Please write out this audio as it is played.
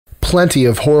Plenty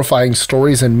of horrifying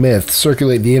stories and myths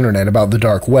circulate the internet about the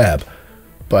dark web.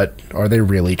 But are they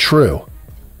really true?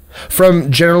 From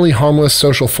generally harmless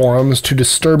social forums to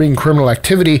disturbing criminal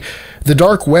activity, the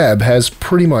dark web has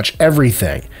pretty much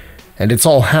everything, and it's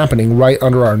all happening right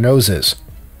under our noses.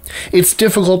 It's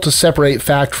difficult to separate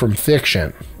fact from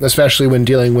fiction, especially when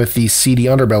dealing with the seedy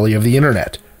underbelly of the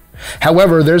internet.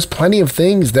 However, there's plenty of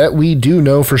things that we do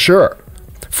know for sure.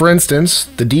 For instance,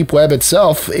 the deep web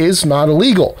itself is not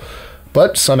illegal,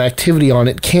 but some activity on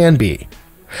it can be.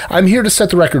 I'm here to set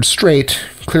the record straight,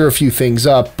 clear a few things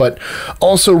up, but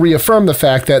also reaffirm the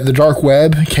fact that the dark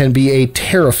web can be a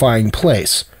terrifying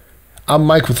place. I'm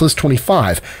Mike with List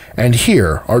 25, and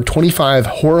here are 25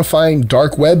 horrifying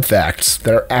dark web facts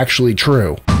that are actually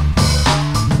true.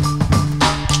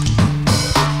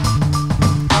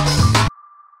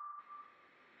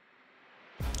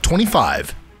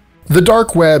 #25. The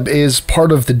dark web is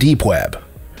part of the deep web.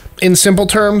 In simple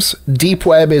terms, deep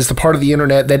web is the part of the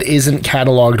internet that isn't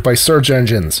cataloged by search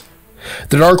engines.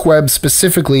 The dark web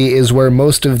specifically is where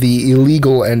most of the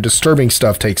illegal and disturbing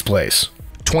stuff takes place.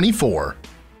 #24.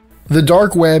 The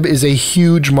dark web is a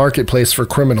huge marketplace for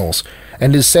criminals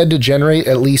and is said to generate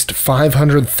at least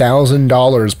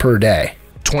 $500,000 per day.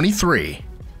 #23.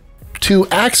 To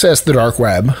access the dark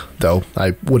web, though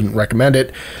I wouldn't recommend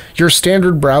it, your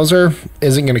standard browser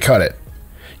isn't going to cut it.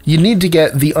 You need to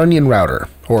get the Onion router,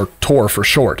 or Tor for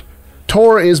short.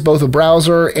 Tor is both a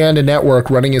browser and a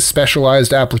network running a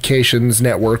specialized applications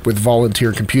network with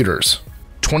volunteer computers.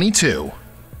 #22.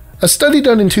 A study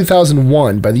done in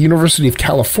 2001 by the University of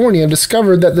California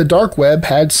discovered that the dark web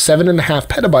had 7.5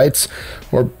 petabytes,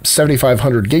 or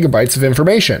 7,500 gigabytes of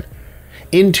information.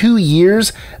 In 2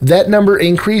 years, that number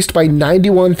increased by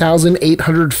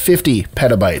 91,850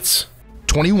 petabytes.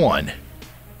 #21.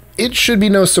 It should be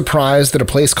no surprise that a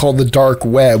place called the dark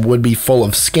web would be full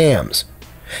of scams.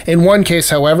 In one case,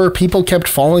 however, people kept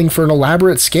falling for an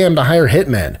elaborate scam to hire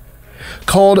hitmen.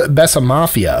 Called Besa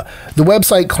Mafia, the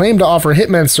website claimed to offer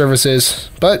hitman services,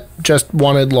 but just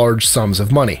wanted large sums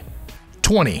of money.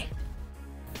 #20.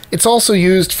 It's also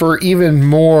used for even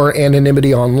more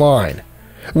anonymity online.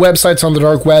 Websites on the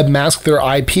dark web mask their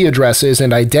IP addresses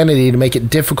and identity to make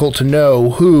it difficult to know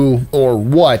who or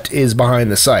what is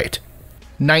behind the site.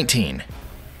 #19.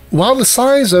 While the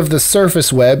size of the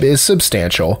surface web is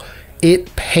substantial,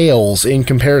 it pales in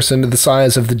comparison to the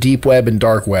size of the deep web and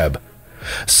dark web.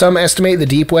 Some estimate the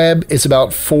deep web is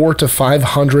about 400 to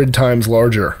 500 times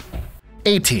larger.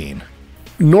 #18.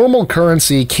 Normal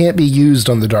currency can't be used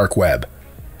on the dark web.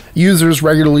 Users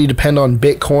regularly depend on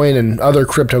Bitcoin and other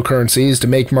cryptocurrencies to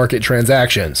make market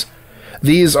transactions.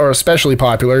 These are especially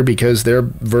popular because they're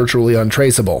virtually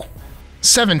untraceable.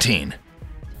 #17.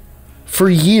 For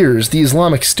years, the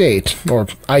Islamic State, or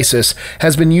ISIS,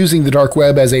 has been using the dark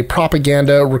web as a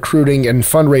propaganda, recruiting, and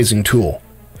fundraising tool.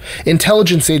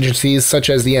 Intelligence agencies such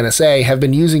as the NSA have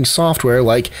been using software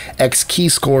like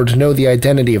X-Keyscore to know the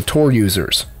identity of Tor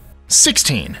users.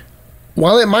 #16.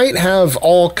 While it might have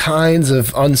all kinds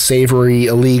of unsavory,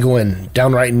 illegal, and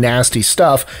downright nasty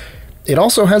stuff, it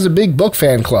also has a big book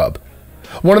fan club.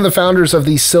 One of the founders of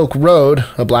the Silk Road,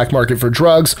 a black market for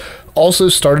drugs, also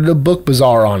started a book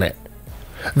bazaar on it.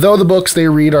 Though the books they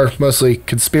read are mostly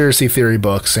conspiracy theory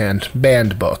books and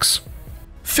banned books.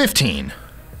 #15.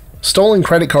 Stolen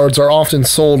credit cards are often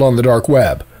sold on the dark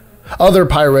web. Other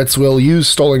pirates will use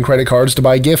stolen credit cards to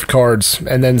buy gift cards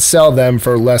and then sell them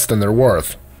for less than they're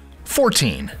worth.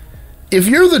 #14. If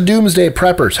you're the doomsday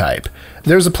prepper type,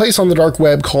 there's a place on the dark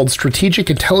web called Strategic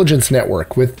Intelligence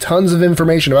Network with tons of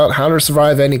information about how to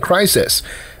survive any crisis,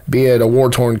 be it a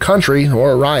war-torn country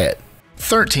or a riot.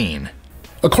 #13.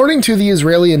 According to the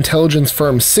Israeli intelligence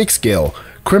firm Sixgill,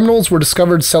 criminals were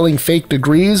discovered selling fake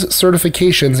degrees,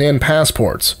 certifications, and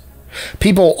passports.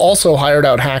 People also hired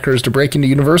out hackers to break into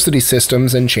university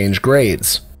systems and change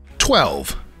grades.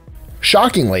 #12.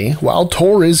 Shockingly, while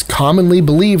Tor is commonly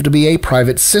believed to be a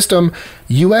private system,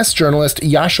 U.S. journalist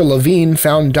Yasha Levine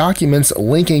found documents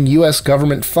linking U.S.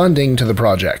 government funding to the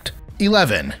project.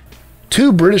 #11.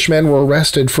 2 British men were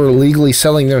arrested for illegally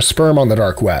selling their sperm on the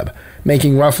dark web,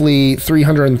 making roughly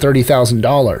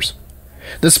 $330,000.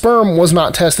 The sperm was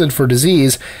not tested for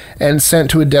disease and sent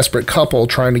to a desperate couple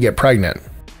trying to get pregnant.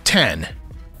 #10.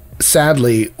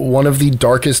 Sadly, one of the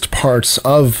darkest parts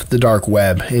of the dark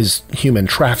web is human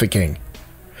trafficking.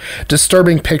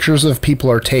 Disturbing pictures of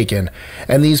people are taken,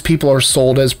 and these people are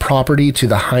sold as property to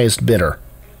the highest bidder.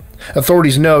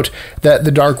 Authorities note that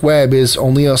the dark web is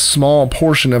only a small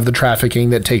portion of the trafficking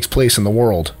that takes place in the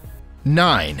world.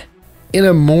 #9. In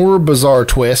a more bizarre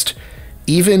twist,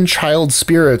 even child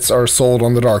spirits are sold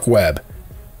on the dark web.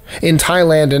 In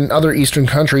Thailand and other Eastern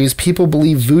countries, people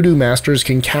believe voodoo masters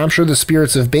can capture the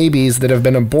spirits of babies that have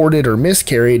been aborted or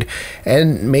miscarried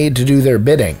and made to do their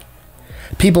bidding.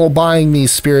 People buying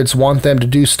these spirits want them to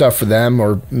do stuff for them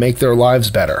or make their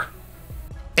lives better.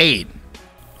 8.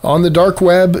 On the dark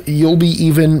web, you'll be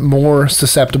even more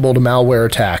susceptible to malware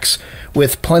attacks,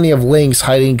 with plenty of links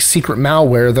hiding secret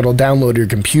malware that'll download your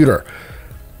computer.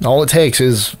 All it takes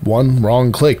is one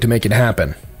wrong click to make it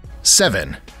happen.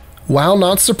 7. While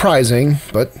not surprising,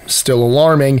 but still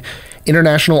alarming,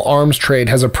 international arms trade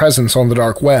has a presence on the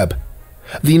dark web.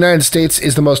 The United States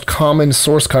is the most common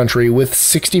source country, with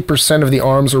 60% of the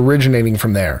arms originating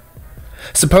from there.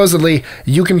 Supposedly,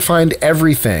 you can find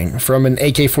everything from an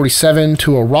AK-47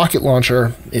 to a rocket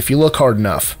launcher if you look hard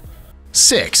enough.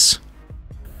 6.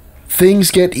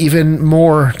 Things get even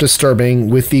more disturbing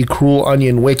with the Cruel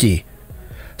Onion Wiki.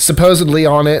 Supposedly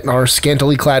on it are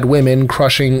scantily clad women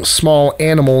crushing small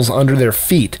animals under their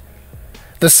feet.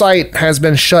 The site has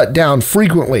been shut down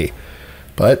frequently,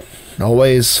 but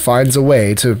always finds a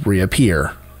way to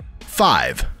reappear.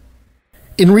 5.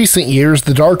 In recent years,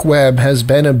 the dark web has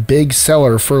been a big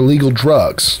seller for illegal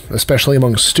drugs, especially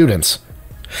among students.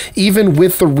 Even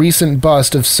with the recent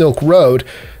bust of Silk Road,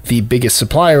 the biggest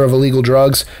supplier of illegal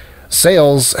drugs,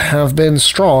 sales have been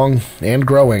strong and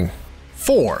growing.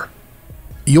 4.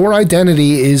 Your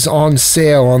identity is on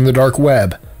sale on the dark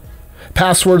web.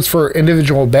 Passwords for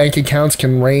individual bank accounts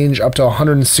can range up to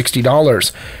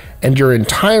 $160, and your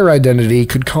entire identity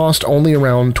could cost only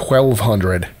around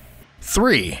 $1,200.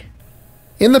 3.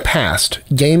 In the past,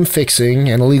 game fixing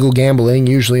and illegal gambling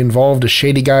usually involved a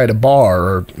shady guy at a bar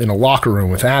or in a locker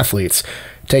room with athletes,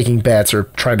 taking bets or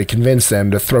trying to convince them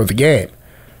to throw the game.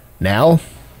 Now,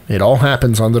 it all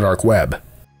happens on the dark web.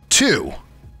 2.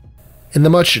 In the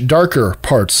much darker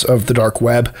parts of the dark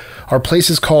web are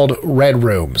places called red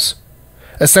rooms.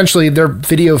 Essentially, they're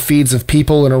video feeds of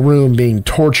people in a room being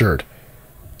tortured.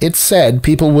 It's said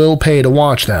people will pay to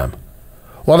watch them.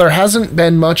 While there hasn't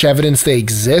been much evidence they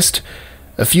exist,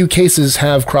 a few cases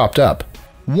have cropped up.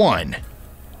 1.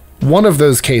 One of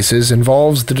those cases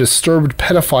involves the disturbed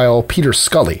pedophile Peter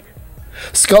Scully.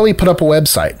 Scully put up a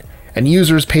website, and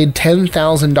users paid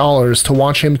 $10,000 to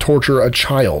watch him torture a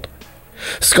child.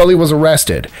 Scully was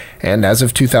arrested, and as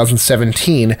of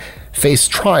 2017,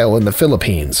 faced trial in the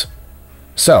Philippines.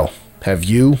 So, have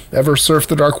you ever surfed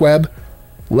the dark web?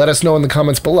 Let us know in the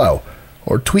comments below,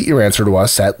 or tweet your answer to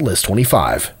us at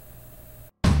List25.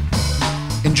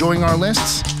 Enjoying our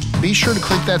lists? Be sure to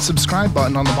click that subscribe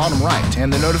button on the bottom right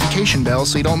and the notification bell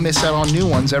so you don't miss out on new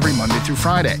ones every Monday through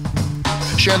Friday.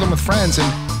 Share them with friends and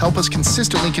help us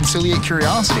consistently conciliate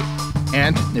curiosity.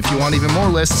 And if you want even more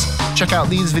lists, check out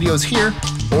these videos here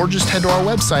or just head to our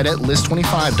website at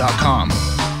list25.com.